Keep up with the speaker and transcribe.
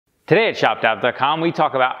Today at shop.com, we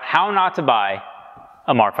talk about how not to buy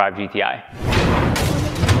a MK5 GTI.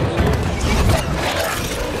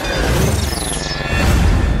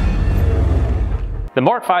 The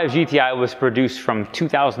MK5 GTI was produced from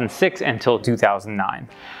 2006 until 2009.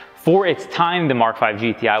 For its time, the MK5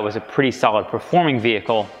 GTI was a pretty solid performing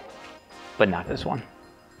vehicle, but not this one.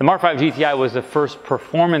 The MK5 GTI was the first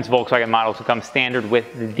performance Volkswagen model to come standard with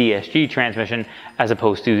the DSG transmission as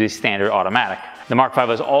opposed to the standard automatic. The MK5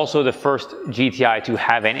 was also the first GTI to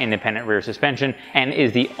have an independent rear suspension and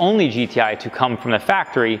is the only GTI to come from the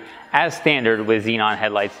factory as standard with xenon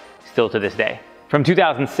headlights still to this day. From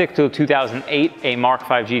 2006 to 2008, a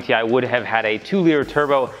MK5 GTI would have had a 2-liter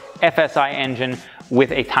turbo FSI engine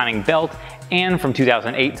with a timing belt, and from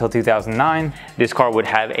 2008 till 2009, this car would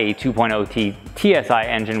have a 2.0T TSI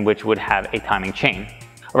engine which would have a timing chain.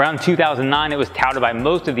 Around 2009, it was touted by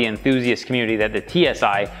most of the enthusiast community that the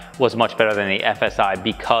TSI was much better than the FSI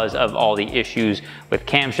because of all the issues with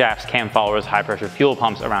camshafts, cam followers, high pressure fuel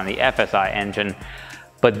pumps around the FSI engine.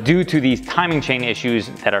 But due to these timing chain issues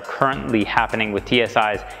that are currently happening with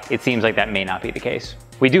TSIs, it seems like that may not be the case.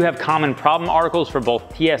 We do have common problem articles for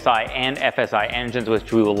both TSI and FSI engines,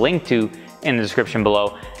 which we will link to in the description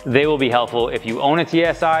below. They will be helpful if you own a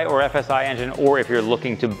TSI or FSI engine, or if you're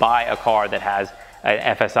looking to buy a car that has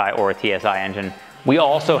an FSI or a TSI engine. We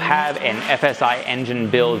also have an FSI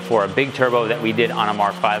engine build for a big turbo that we did on a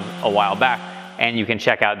MK5 a while back, and you can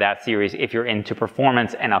check out that series if you're into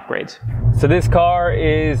performance and upgrades. So this car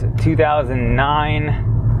is 2009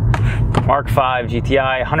 MK5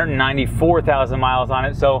 GTI, 194,000 miles on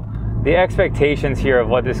it. So the expectations here of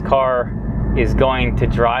what this car is going to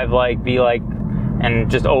drive like, be like,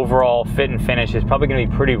 and just overall fit and finish is probably going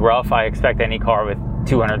to be pretty rough. I expect any car with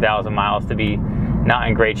 200,000 miles to be not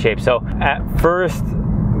in great shape. So at first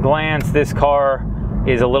glance, this car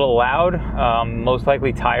is a little loud, most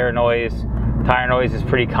likely tire noise. Tire noise is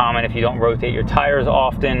pretty common if you don't rotate your tires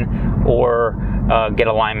often or get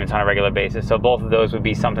alignments on a regular basis. So both of those would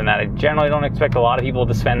be something that I generally don't expect a lot of people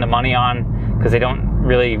to spend the money on, because they don't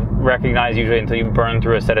really recognize usually until you burn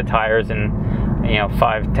through a set of tires and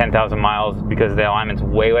 5-10,000 miles, because the alignment's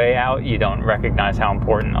way out. You don't recognize how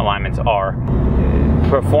important alignments are.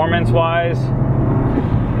 Performance wise,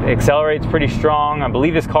 it accelerates pretty strong. I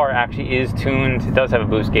believe this car actually is tuned. It does have a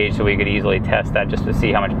boost gauge, so we could easily test that just to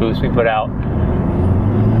see how much boost we put out.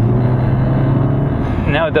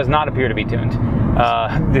 No, it does not appear to be tuned.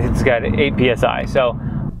 It's got 8 PSI, so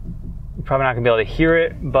you're probably not gonna be able to hear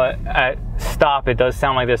it, but at stop, it does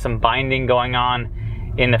sound like there's some binding going on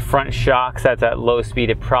in the front shocks. That's at low speed.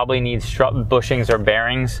 It probably needs strut bushings or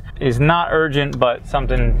bearings. It's not urgent, but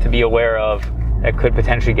something to be aware of. It could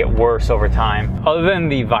potentially get worse over time. Other than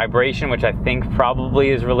the vibration, which I think probably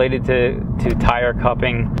is related to tire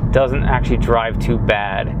cupping, doesn't actually drive too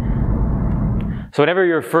bad. So whenever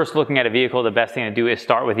you're first looking at a vehicle, the best thing to do is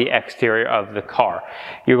start with the exterior of the car.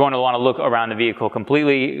 You're going to want to look around the vehicle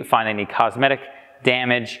completely, find any cosmetic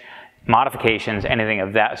damage, modifications, anything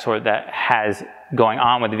of that sort that has going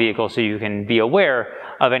on with the vehicle, so you can be aware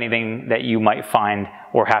of anything that you might find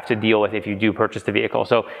or have to deal with if you do purchase the vehicle.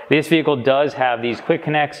 So this vehicle does have these quick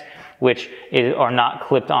connects, which are not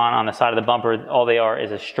clipped on the side of the bumper. All they are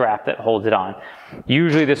is a strap that holds it on.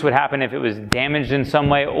 Usually this would happen if it was damaged in some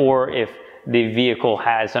way, or if the vehicle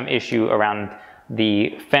has some issue around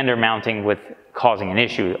the fender mounting with causing an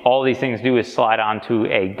issue. All these things do is slide onto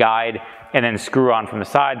a guide and then screw on from the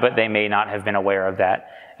side, but they may not have been aware of that.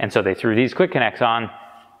 And so they threw these quick connects on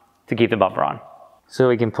to keep the bumper on. So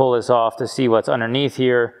we can pull this off to see what's underneath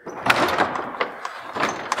here.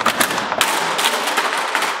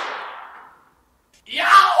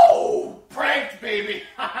 Yow! Pranked, baby!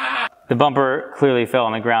 The bumper clearly fell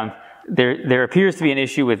on the ground. There appears to be an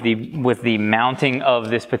issue with the mounting of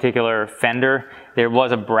this particular fender. There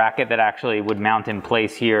was a bracket that actually would mount in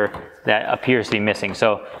place here that appears to be missing.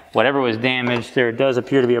 So whatever was damaged, there does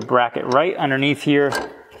appear to be a bracket right underneath here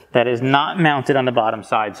that is not mounted on the bottom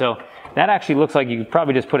side. So that actually looks like you could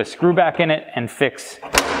probably just put a screw back in it and fix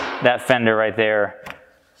that fender right there.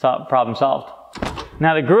 So, problem solved.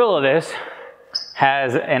 Now the grille of this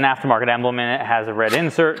has an aftermarket emblem in it. It has a red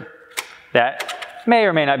insert that may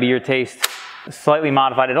or may not be your taste. Slightly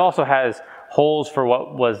modified. It also has holes for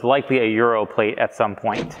what was likely a Euro plate at some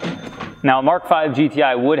point. Now a MK5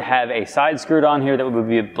 GTI would have a side skirt on here that would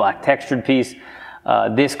be a black textured piece.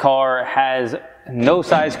 This car has no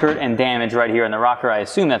side skirt and damage right here in the rocker. I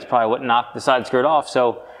assume that's probably what knocked the side skirt off.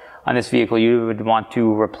 So on this vehicle, you would want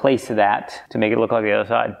to replace that to make it look like the other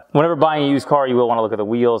side. Whenever buying a used car, you will want to look at the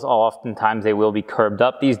wheels. Oftentimes they will be curbed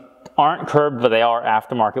up. These aren't curbed, but they are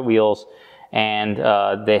aftermarket wheels. and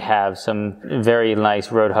they have some very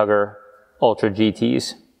nice road hugger Ultra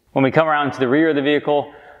GTs. When we come around to the rear of the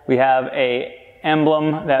vehicle, we have a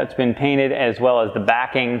emblem that's been painted, as well as the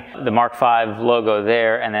backing, the Mark V logo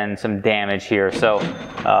there, and then some damage here. So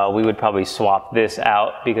we would probably swap this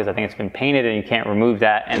out because I think it's been painted and you can't remove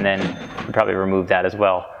that, and then we'd probably remove that as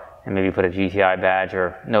well and maybe put a GTI badge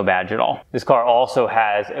or no badge at all. This car also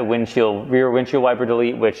has a rear windshield wiper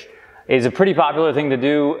delete, which is a pretty popular thing to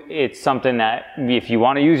do. It's something that if you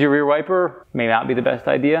want to use your rear wiper, may not be the best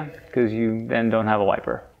idea because you then don't have a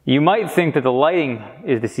wiper. You might think that the lighting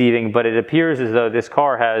is deceiving, but it appears as though this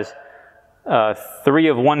car has 3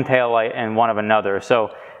 of one tail light and 1 of another. So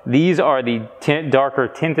these are the darker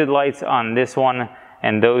tinted lights on this one,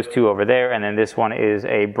 and those 2 over there, and then this one is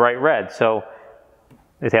a bright red. So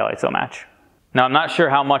the taillights don't match. Now, I'm not sure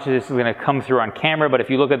how much of this is going to come through on camera, but if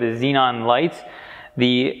you look at the xenon lights,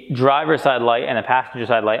 the driver's side light and the passenger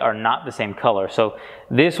side light are not the same color. So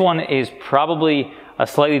this one is probably a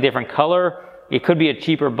slightly different color. It could be a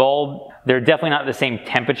cheaper bulb. They're definitely not the same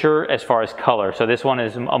temperature as far as color. So this one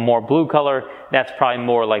is a more blue color. That's probably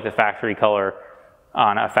more like the factory color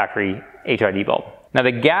on a factory HID bulb. Now,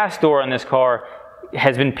 the gas door on this car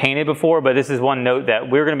has been painted before, but this is one note that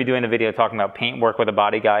we're going to be doing a video talking about paint work with a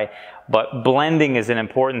body guy. But blending is an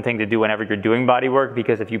important thing to do whenever you're doing body work,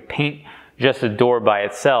 because if you paint just the door by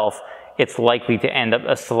itself, it's likely to end up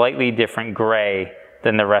a slightly different gray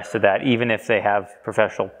than the rest of that, even if they have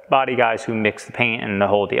professional body guys who mix the paint and the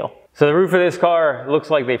whole deal. So the roof of this car looks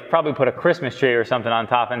like they've probably put a Christmas tree or something on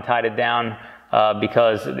top and tied it down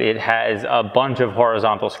because it has a bunch of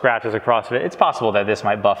horizontal scratches across it. It's possible that this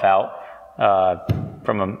might buff out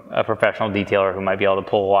from a professional detailer who might be able to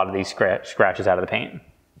pull a lot of these scratches out of the paint.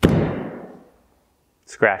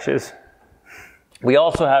 Scratches. We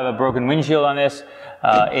also have a broken windshield on this.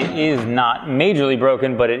 It is not majorly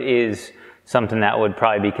broken, but it is something that would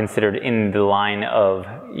probably be considered in the line of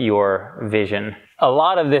your vision. A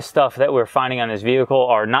lot of this stuff that we're finding on this vehicle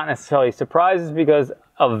are not necessarily surprises, because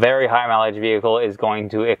a very high mileage vehicle is going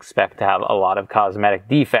to expect to have a lot of cosmetic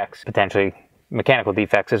defects, potentially mechanical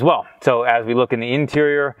defects as well. So as we look in the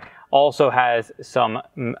interior, also has some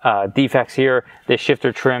defects here. This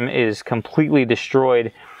shifter trim is completely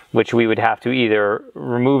destroyed, which we would have to either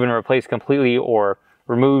remove and replace completely, or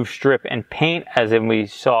remove, strip, and paint, as in we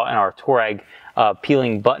saw in our Touareg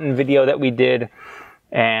peeling button video that we did.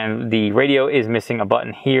 And the radio is missing a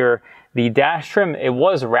button here. The dash trim, it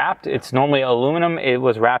was wrapped. It's normally aluminum. It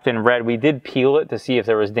was wrapped in red. We did peel it to see if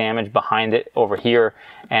there was damage behind it over here.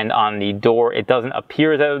 And on the door, it doesn't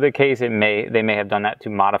appear that was the case. They may have done that to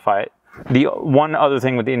modify it. The one other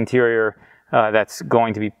thing with the interior that's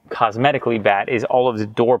going to be cosmetically bad is all of the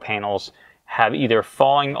door panels have either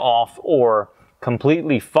falling off or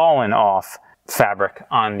completely fallen off fabric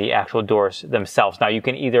on the actual doors themselves. Now, you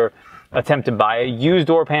can either attempt to buy used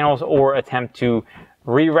door panels or attempt to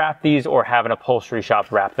rewrap these, or have an upholstery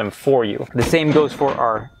shop wrap them for you. The same goes for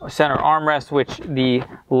our center armrest, which the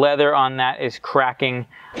leather on that is cracking,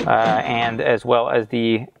 and as well as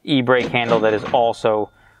the e-brake handle that is also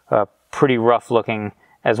pretty rough looking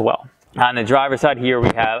as well. On the driver's side here, we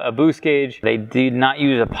have a boost gauge. They did not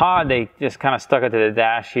use a pod. They just kind of stuck it to the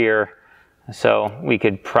dash here. So we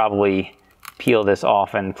could probably peel this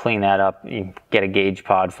off and clean that up. You get a gauge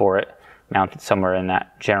pod for it, mount it somewhere in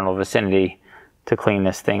that general vicinity to clean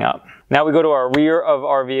this thing up. Now we go to our rear of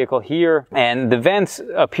our vehicle here, and the vents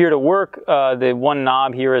appear to work. The one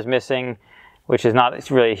knob here is missing, which is not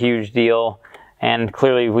really a huge deal. And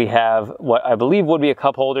clearly we have what I believe would be a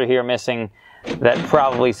cup holder here missing, that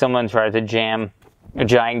probably someone tried to jam a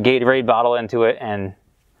giant Gatorade bottle into it and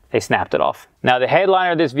they snapped it off. Now the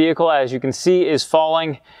headliner of this vehicle, as you can see, is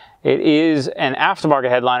falling. It is an aftermarket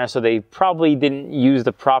headliner, so they probably didn't use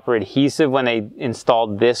the proper adhesive when they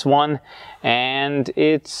installed this one, and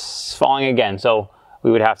it's falling again. So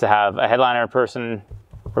we would have to have a headliner person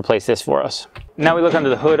replace this for us. Now we look under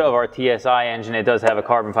the hood of our TSI engine. It does have a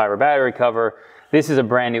carbon fiber battery cover. This is a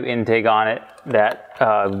brand new intake on it. That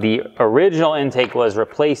the original intake was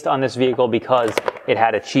replaced on this vehicle because it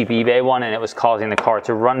had a cheap eBay one and it was causing the car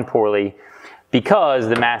to run poorly, because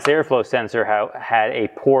the mass airflow sensor had a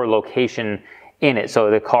poor location in it, so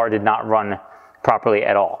the car did not run properly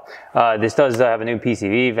at all. This does have a new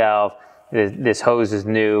PCV valve. This hose is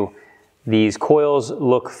new. These coils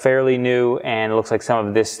look fairly new, and it looks like some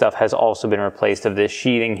of this stuff has also been replaced, of this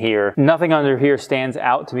sheeting here. Nothing under here stands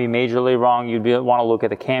out to be majorly wrong. You'd want to look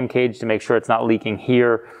at the cam cage to make sure it's not leaking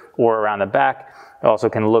here or around the back. You also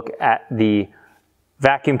can look at the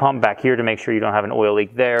vacuum pump back here to make sure you don't have an oil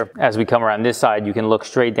leak there. As we come around this side, you can look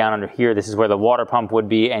straight down under here. This is where the water pump would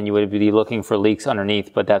be, and you would be looking for leaks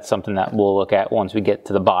underneath, but that's something that we'll look at once we get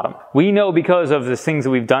to the bottom. We know because of the things that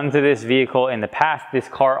we've done to this vehicle in the past, this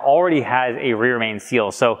car already has a rear main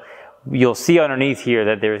seal. So you'll see underneath here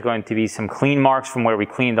that there's going to be some clean marks from where we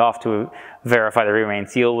cleaned off to verify the rear main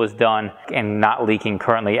seal was done and not leaking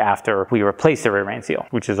currently after we replaced the rear main seal,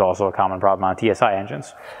 which is also a common problem on TSI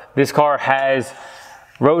engines. This car has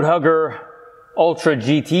Road Hugger Ultra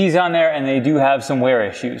GTs on there, and they do have some wear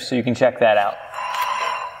issues, so you can check that out.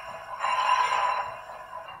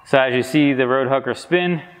 So as you see the Road Hugger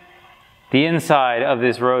spin, the inside of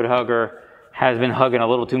this Road Hugger has been hugging a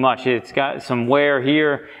little too much. It's got some wear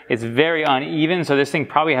here. It's very uneven, so this thing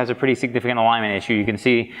probably has a pretty significant alignment issue. You can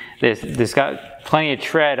see this got plenty of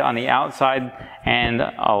tread on the outside and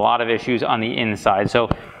a lot of issues on the inside. So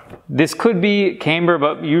this could be camber,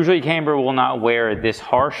 but usually camber will not wear this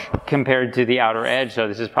harsh compared to the outer edge, so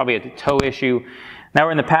this is probably a toe issue. Now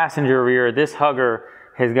we're in the passenger rear. This hugger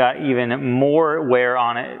has got even more wear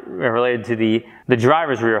on it related to the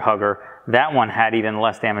driver's rear hugger. That one had even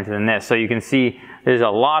less damage than this. So you can see there's a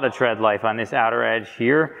lot of tread life on this outer edge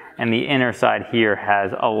here, and the inner side here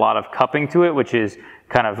has a lot of cupping to it, which is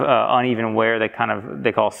kind of uneven wear that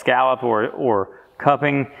they call scallop or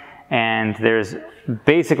cupping. And there's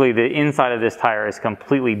basically the inside of this tire is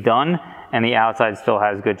completely done, and the outside still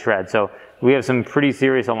has good tread. So we have some pretty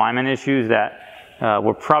serious alignment issues that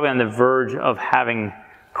we're probably on the verge of having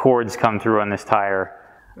cords come through on this tire.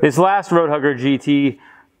 This last Road Hugger GT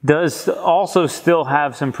does also still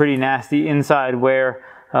have some pretty nasty inside wear,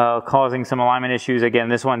 causing some alignment issues. Again,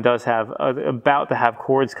 this one does have about to have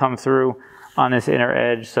cords come through on this inner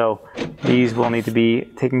edge, so these will need to be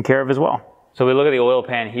taken care of as well. So we look at the oil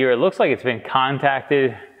pan here. It looks like it's been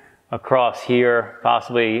contacted across here,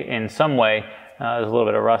 possibly in some way. There's a little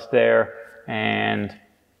bit of rust there, and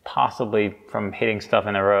possibly from hitting stuff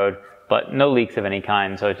in the road, but no leaks of any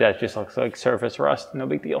kind, so that just looks like surface rust, no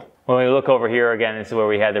big deal. When we look over here again, this is where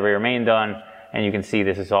we had the rear main done, and you can see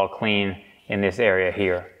this is all clean in this area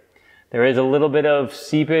here. There is a little bit of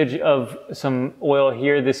seepage of some oil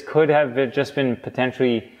here. This could have just been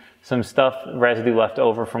potentially some residue left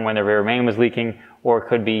over from when the rear main was leaking, or it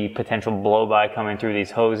could be potential blow-by coming through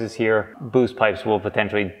these hoses here. Boost pipes will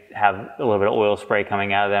potentially have a little bit of oil spray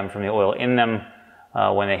coming out of them from the oil in them.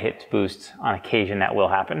 When they hit boost, on occasion that will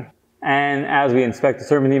happen. And as we inspect the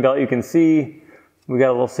serpentine belt, you can see we got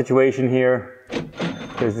a little situation here,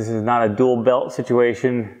 because this is not a dual belt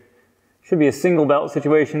situation. Should be a single belt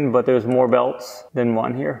situation, but there's more belts than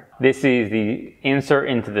one here. This is the insert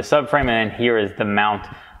into the subframe, and then here is the mount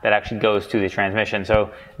that actually goes to the transmission.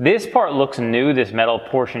 So this part looks new, this metal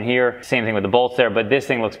portion here. Same thing with the bolts there, but this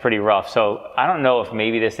thing looks pretty rough. So I don't know if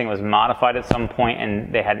maybe this thing was modified at some point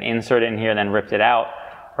and they had an insert in here and then ripped it out,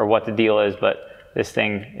 or what the deal is, but this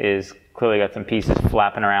thing is clearly got some pieces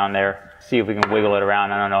flapping around there. See if we can wiggle it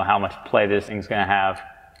around. I don't know how much play this thing's gonna have.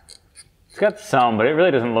 It's got some, but it really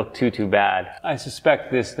doesn't look too bad. I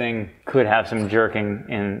suspect this thing could have some jerking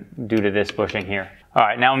in due to this bushing here. All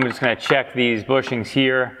right, now I'm just gonna check these bushings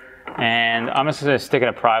here, and I'm just gonna stick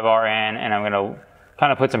a pry bar in, and I'm gonna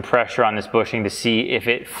kind of put some pressure on this bushing to see if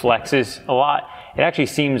it flexes a lot. It actually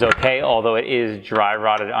seems okay, although it is dry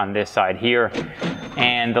rotted on this side here.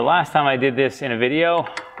 And the last time I did this in a video,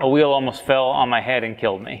 a wheel almost fell on my head and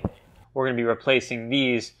killed me. We're gonna be replacing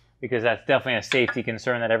these, because that's definitely a safety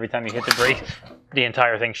concern, that every time you hit the brake, the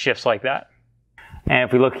entire thing shifts like that. And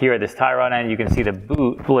if we look here at this tie rod end, you can see the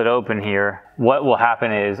boot split open here. What will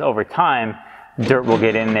happen is, over time, dirt will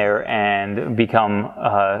get in there and become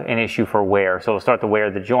an issue for wear. So it'll start to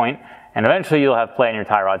wear the joint, and eventually you'll have play in your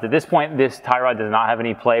tie rods. At this point, this tie rod does not have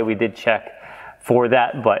any play. We did check for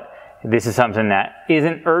that, but this is something that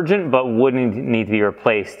isn't urgent, but would need to be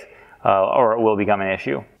replaced, or it will become an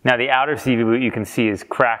issue. Now the outer CV boot you can see is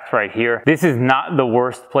cracked right here. This is not the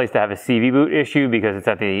worst place to have a CV boot issue, because it's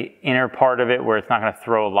at the inner part of it where it's not going to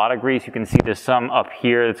throw a lot of grease. You can see there's some up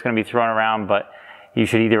here that's going to be thrown around, but you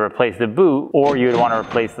should either replace the boot or you would want to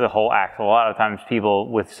replace the whole axle. A lot of times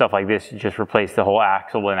people with stuff like this just replace the whole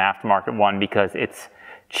axle with an aftermarket one, because it's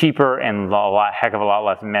cheaper and heck of a lot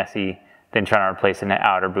less messy than trying to replace an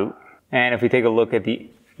outer boot. And if we take a look at the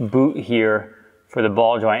boot here, for the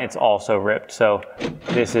ball joint, it's also ripped. So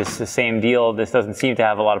this is the same deal. This doesn't seem to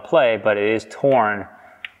have a lot of play, but it is torn.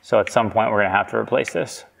 So at some point we're gonna have to replace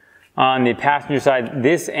this. On the passenger side,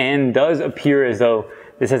 this end does appear as though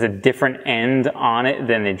this has a different end on it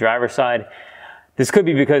than the driver's side. This could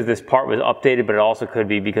be because this part was updated, but it also could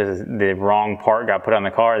be because the wrong part got put on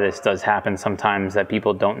the car. This does happen sometimes, that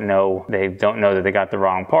people don't know. They don't know that they got the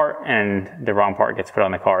wrong part, and the wrong part gets put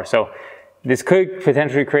on the car. So this could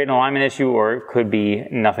potentially create an alignment issue, or it could be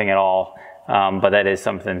nothing at all. But that is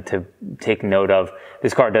something to take note of.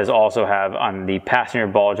 This car does also have on the passenger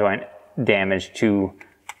ball joint damage to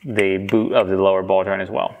the boot of the lower ball joint as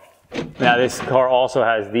well. Now this car also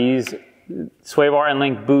has these Swaybar and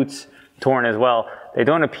Link boots torn as well. They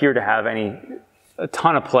don't appear to have a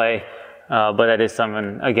ton of play, but that is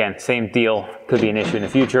something, again, same deal, could be an issue in the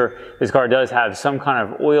future. This car does have some kind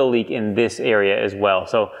of oil leak in this area as well.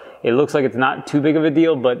 So it looks like it's not too big of a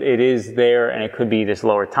deal, but it is there, and it could be this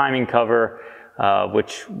lower timing cover,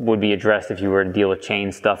 which would be addressed if you were to deal with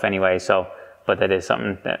chain stuff anyway. So, but that is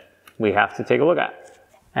something that we have to take a look at.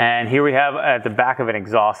 And here we have at the back of an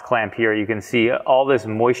exhaust clamp here, you can see all this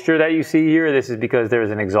moisture that you see here. This is because there's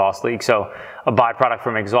an exhaust leak. So a byproduct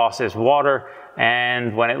from exhaust is water,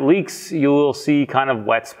 and when it leaks, you will see kind of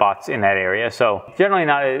wet spots in that area. So generally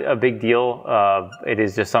not a big deal. It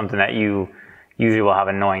is just something that you usually will have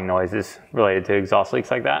annoying noises related to exhaust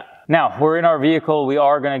leaks like that. Now, we're in our vehicle. We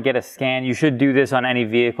are going to get a scan. You should do this on any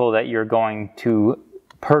vehicle that you're going to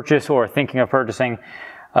purchase or thinking of purchasing.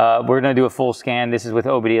 We're going to do a full scan. This is with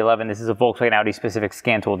OBDeleven. This is a Volkswagen Audi specific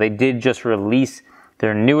scan tool. They did just release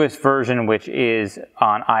their newest version, which is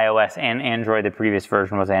on iOS and Android. The previous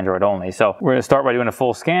version was Android only. So we're going to start by doing a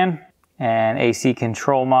full scan, and AC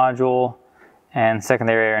control module and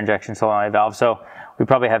secondary air injection solenoid valve. So we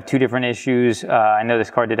probably have two different issues. I know this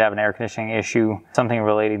car did have an air conditioning issue, something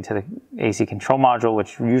relating to the AC control module,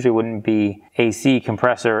 which usually wouldn't be AC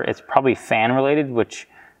compressor. It's probably fan related, which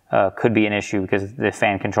could be an issue because the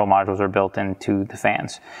fan control modules are built into the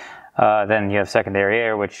fans. Then you have secondary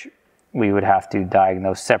air, which we would have to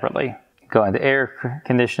diagnose separately. Go into air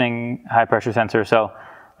conditioning, high pressure sensor. So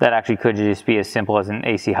that actually could just be as simple as an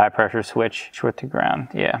AC high pressure switch, short to ground.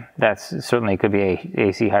 Yeah, that's certainly could be a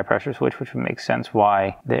AC high pressure switch, which would make sense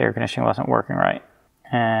why the air conditioning wasn't working right.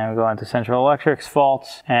 And we go into central electrics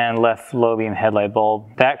faults and left low beam headlight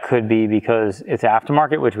bulb. That could be because it's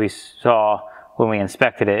aftermarket, which we saw when we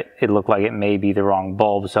inspected it. It looked like it may be the wrong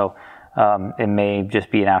bulb. So it may just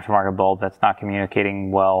be an aftermarket bulb that's not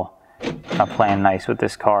communicating well, not playing nice with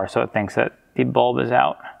this car. So it thinks that the bulb is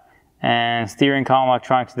out. And steering column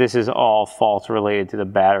electronics, this is all faults related to the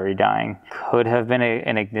battery dying. Could have been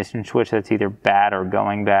an ignition switch that's either bad or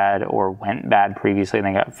going bad or went bad previously and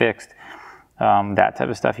then got fixed. That type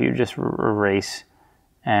of stuff you just erase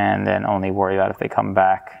and then only worry about if they come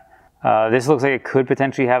back. This looks like it could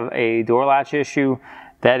potentially have a door latch issue.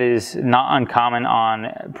 That is not uncommon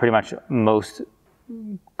on pretty much most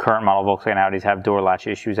current model Volkswagen Audis have door latch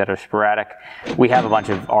issues that are sporadic. We have a bunch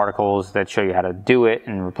of articles that show you how to do it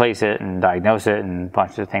and replace it and diagnose it and a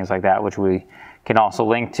bunch of things like that, which we can also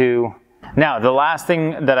link to. Now, the last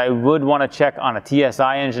thing that I would want to check on a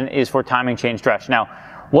TSI engine is for timing chain stretch. Now,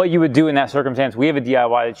 what you would do in that circumstance, we have a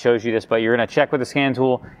DIY that shows you this, but you're going to check with the scan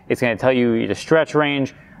tool. It's going to tell you the stretch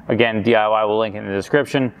range. Again, DIY will link in the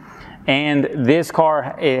description. And this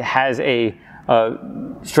car, it has a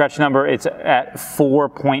stretch number. It's at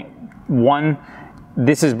 4.1.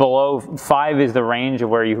 This is below 5 is the range of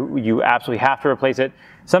where you absolutely have to replace it.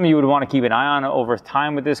 Some of you would want to keep an eye on over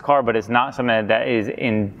time with this car, but it's not something that is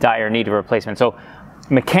in dire need of replacement. So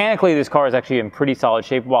mechanically, this car is actually in pretty solid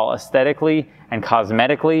shape, while aesthetically and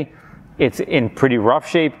cosmetically, it's in pretty rough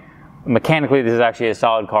shape. Mechanically, this is actually a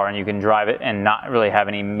solid car and you can drive it and not really have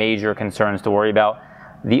any major concerns to worry about.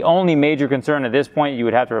 The only major concern at this point you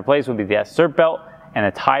would have to replace would be the SERP belt and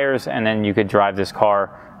the tires, and then you could drive this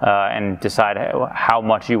car and decide how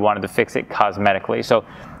much you wanted to fix it cosmetically. So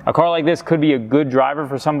a car like this could be a good driver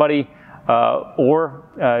for somebody or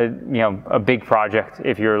you know, a big project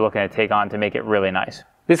if you're looking to take on to make it really nice.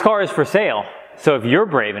 This car is for sale, so if you're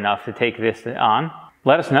brave enough to take this on,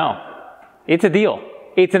 let us know. It's a deal.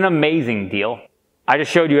 It's an amazing deal. I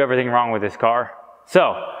just showed you everything wrong with this car.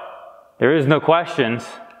 So there is no questions.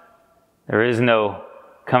 There is no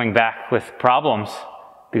coming back with problems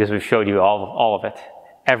because we've showed you all of it.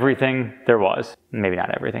 Everything there was. Maybe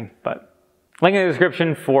not everything, but link in the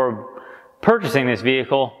description for purchasing this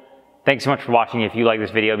vehicle. Thanks so much for watching. If you like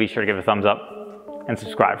this video, be sure to give it a thumbs up and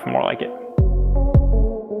subscribe for more like it.